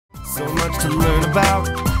So much to learn about,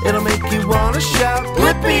 it'll make you want to shout,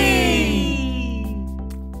 Blippi!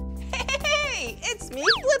 Hey, it's me,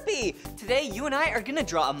 Blippi. Today, you and I are gonna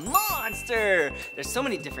draw a monster. There's so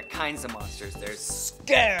many different kinds of monsters. There's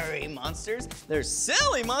scary monsters, there's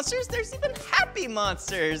silly monsters, there's even happy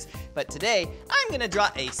monsters. But today, I'm gonna draw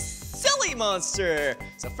a silly monster.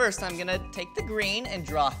 So first, I'm gonna take the green and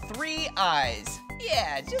draw 3 eyes.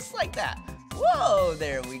 Yeah, just like that. Whoa,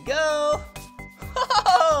 there we go.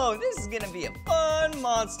 Whoa, this is gonna be a fun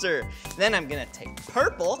monster. Then I'm gonna take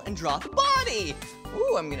purple and draw the body.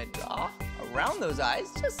 Ooh, I'm gonna draw around those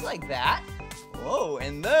eyes, just like that. Whoa,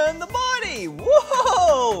 and then the body.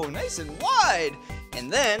 Whoa, nice and wide.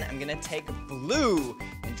 And then I'm gonna take blue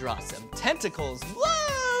and draw some tentacles.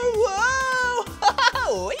 Whoa, whoa,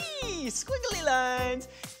 whoa, wee, squiggly lines.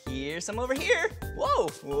 Here's some over here. Whoa,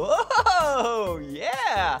 whoa,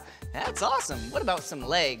 yeah, that's awesome. What about some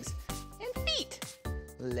legs and feet?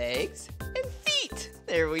 Legs and feet.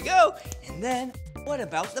 There we go. And then what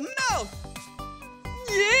about the mouth?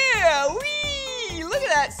 Yeah, wee! Look at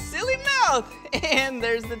that silly mouth. And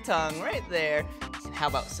there's the tongue right there. And how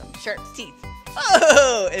about some sharp teeth?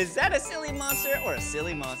 Oh, is that a silly monster or a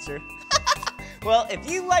silly monster? Well, if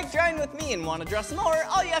you like drawing with me and want to draw some more,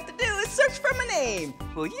 all you have to do is search for my name.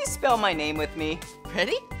 Will you spell my name with me?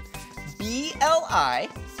 Ready?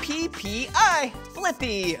 B-L-I-P-P-I,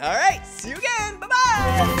 Blippi. All right, see you again. Bye-bye.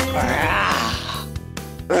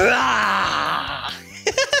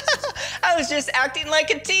 I was just acting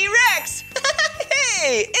like a T-Rex.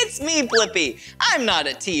 Hey, it's me, Blippi. I'm not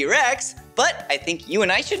a T-Rex, but I think you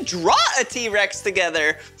and I should draw a T-Rex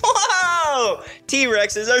together. Whoa!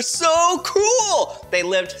 T-Rexes are so cool. They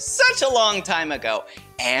lived such a long time ago,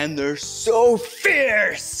 and they're so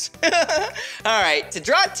fierce. All right, to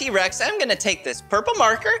draw a T-Rex, I'm gonna take this purple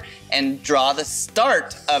marker and draw the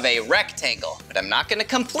start of a rectangle, but I'm not gonna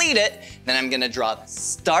complete it. Then I'm gonna draw the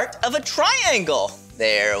start of a triangle.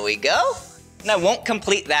 There we go. And I won't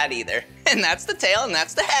complete that either. And that's the tail and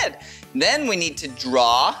that's the head. Then we need to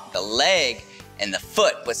draw the leg and the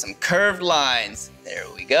foot with some curved lines. There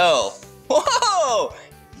we go. Whoa!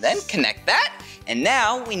 Then connect that. And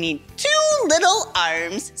now we need 2 little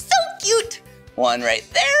arms. So cute. One right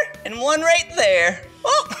there and one right there.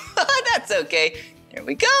 Oh, that's okay. There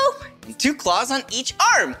we go. And 2 claws on each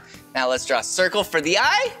arm. Now let's draw a circle for the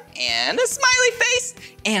eye and a smiley face.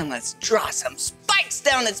 And let's draw some spikes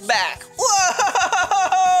down its back.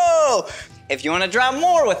 Whoa! If you want to draw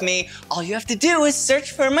more with me, all you have to do is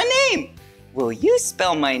search for my name. Will you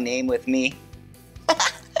spell my name with me?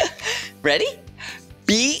 Ready?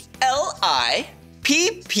 B-L-I-P-P-I,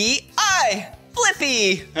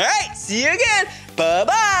 Blippi. All right, see you again.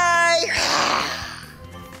 Bye-bye.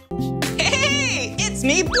 Hey, it's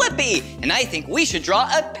me, Blippi, and I think we should draw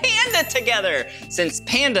a panda together. Since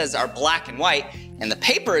pandas are black and white, and the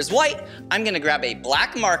paper is white, I'm gonna grab a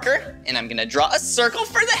black marker, and I'm gonna draw a circle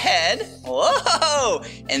for the head. Whoa!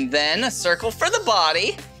 And then a circle for the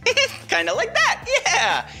body. Kind of like that,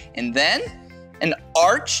 yeah. And then an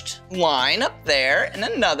arched line up there, and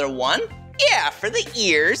another one, yeah, for the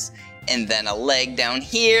ears. And then a leg down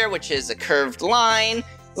here, which is a curved line.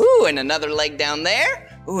 Ooh, and another leg down there.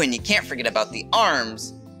 Ooh, and you can't forget about the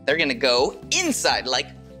arms. They're gonna go inside, like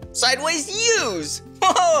sideways U's.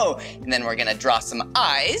 Whoa! And then we're gonna draw some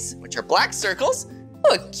eyes, which are black circles.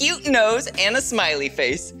 Oh, a cute nose and a smiley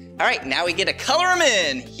face. All right, now we get to color them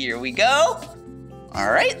in. Here we go. All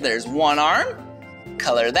right, there's one arm.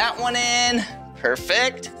 Color that one in.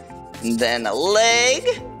 Perfect. And then a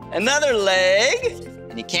leg, another leg.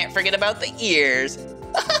 And you can't forget about the ears.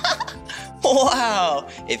 Wow,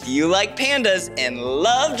 if you like pandas and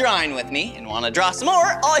love drawing with me and want to draw some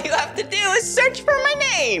more, all you have to do is search for my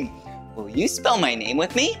name. Will you spell my name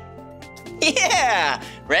with me? Yeah,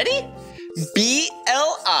 ready?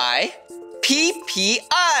 B-L-I-P-P-I,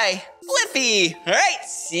 Blippi. All right,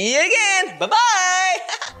 see you again, bye-bye.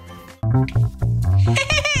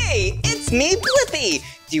 Hey, it's me, Blippi.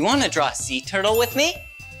 Do you want to draw a sea turtle with me?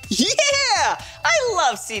 Yeah, I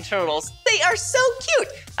love sea turtles. They are so cute.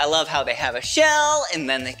 I love how they have a shell and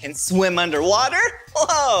then they can swim underwater.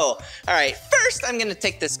 Whoa. All right, first I'm gonna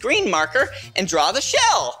take this green marker and draw the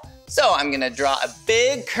shell. So I'm gonna draw a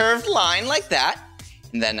big curved line like that,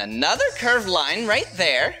 and then another curved line right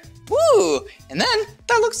there. Woo, and then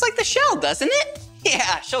that looks like the shell, doesn't it?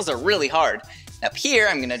 Yeah, shells are really hard. Up here,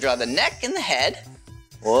 I'm gonna draw the neck and the head.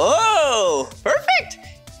 Whoa, perfect.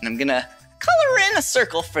 And I'm gonna color in a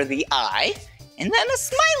circle for the eye, and then a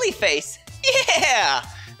smiley face. Yeah!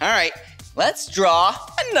 All right, let's draw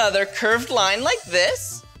another curved line like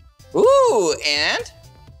this. Ooh, and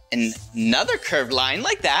another curved line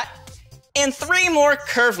like that. and 3 more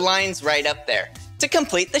curved lines right up there to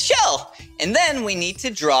complete the shell. And then we need to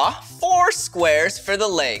draw 4 squares for the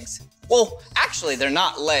legs. Well, actually, they're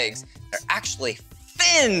not legs. They're actually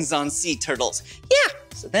fins on sea turtles. Yeah,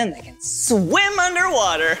 so then they can swim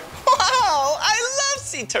underwater. Wow, I love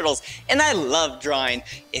sea turtles, and I love drawing.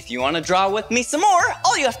 If you want to draw with me some more,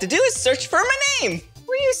 all you have to do is search for my name.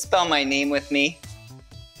 Will you spell my name with me?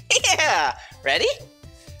 Yeah, ready?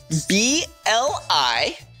 B-L-I-P-P-I,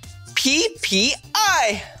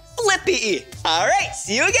 Blippi. All right,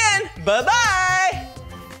 see you again. Bye-bye.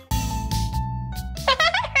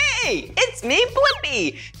 Hey, it's me,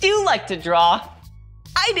 Blippi. Do you like to draw?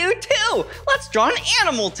 I do too. Let's draw an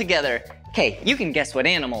animal together. Okay, you can guess what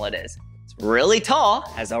animal it is. It's really tall,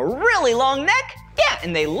 has a really long neck. Yeah,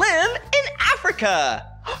 and they live in Africa.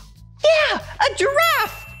 Yeah, a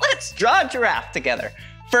giraffe. Let's draw a giraffe together.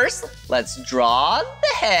 First, let's draw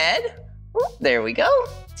the head. Ooh, there we go.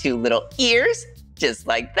 2 little ears, just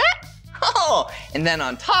like that. Oh, and then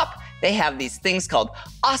on top, they have these things called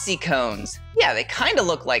ossicones. Yeah, they kind of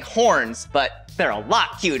look like horns, but they're a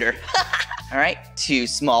lot cuter. All right, 2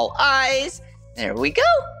 small eyes. There we go.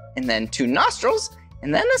 And then 2 nostrils,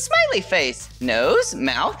 and then a smiley face. Nose,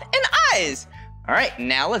 mouth, and eyes. All right,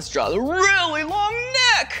 now let's draw the really long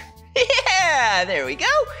neck. Yeah, there we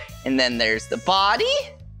go. And then there's the body.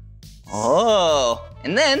 Oh,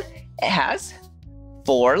 and then it has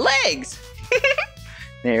 4 legs.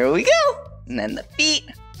 There we go. And then the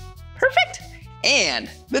feet. Perfect. And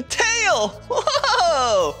the tail.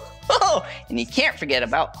 Whoa. Oh, and you can't forget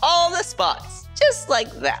about all the spots, just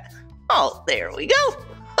like that. Oh, there we go.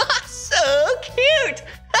 So cute.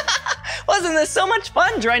 Wasn't this so much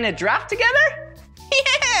fun drawing a giraffe together?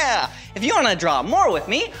 Yeah. If you want to draw more with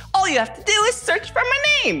me, all you have to do is search for my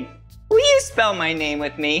name. Will you spell my name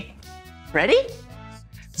with me? Ready?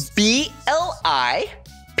 B-L-I-P-P-I.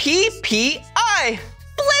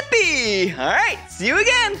 Blippi. All right, see you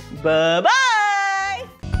again. Bye-bye.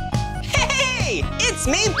 Hey, it's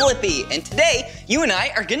me, Blippi, and today you and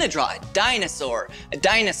I are gonna draw a dinosaur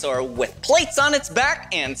with plates on its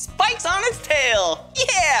back and spikes on its tail.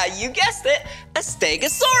 Yeah, you guessed it, a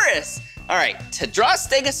Stegosaurus. All right, to draw a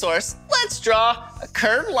Stegosaurus, let's draw a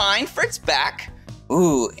curved line for its back.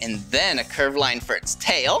 Ooh, and then a curved line for its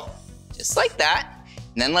tail, just like that.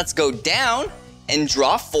 And then let's go down and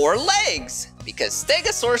draw 4 legs, because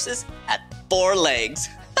Stegosauruses had 4 legs.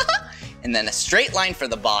 And then a straight line for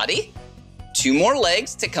the body, 2 more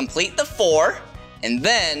legs to complete the 4, and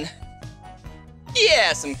then,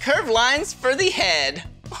 yeah, some curved lines for the head.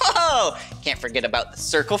 Whoa, can't forget about the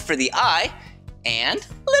circle for the eye, and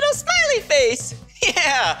a little smiley face.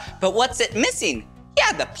 Yeah, but what's it missing?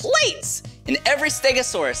 Yeah, the plates. And every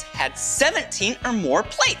Stegosaurus had 17 or more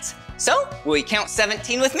plates. So, will you count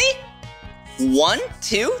 17 with me? 1,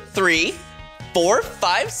 2, 3, 4,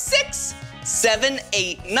 5, 6, 7,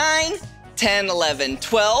 8, 9, 10, 11,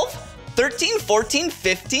 12, 13, 14,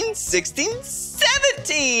 15, 16,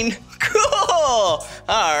 17. Cool. All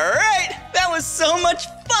right, that was so much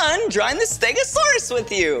fun drawing the Stegosaurus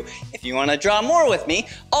with you. If you want to draw more with me,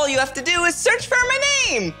 all you have to do is search for my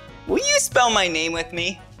name. Will you spell my name with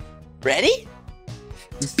me? Ready?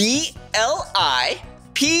 B-L-I-P-P-I.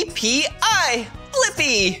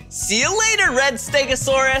 Blippi. See you later, Red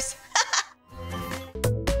Stegosaurus.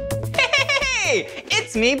 Hey,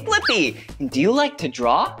 it's me, Blippi. Do you like to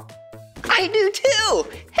draw? I do too.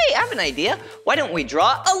 Hey, I have an idea. Why don't we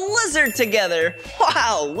draw a lizard together?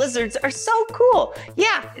 Wow, lizards are so cool.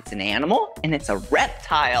 Yeah, it's an animal and it's a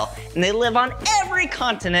reptile, and they live on every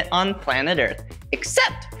continent on planet Earth,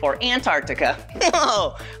 except for Antarctica.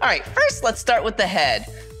 Whoa. All right, first let's start with the head.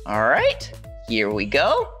 All right, here we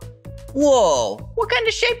go. Whoa, what kind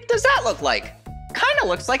of shape does that look like? Kind of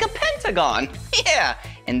looks like a pentagon. Yeah,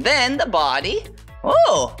 and then the body.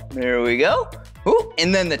 Oh, there we go. Ooh,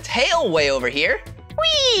 and then the tail way over here.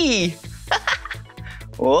 Whee!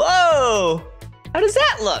 Whoa! How does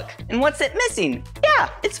that look? And what's it missing? Yeah,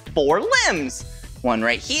 it's 4 limbs. One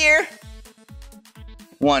right here.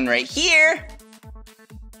 One right here.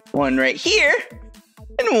 One right here.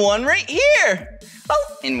 And one right here.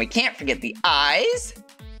 Oh, and we can't forget the eyes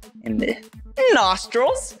and the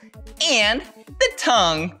nostrils and the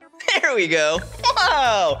tongue. There we go.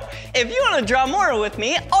 Wow! If you want to draw more with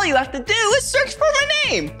me, all you have to do is search for my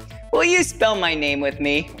name. Will you spell my name with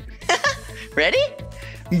me? Ready?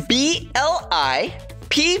 B-L-I-P-P-I.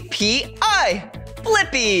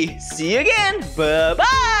 Blippi. See you again.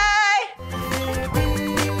 Bye-bye.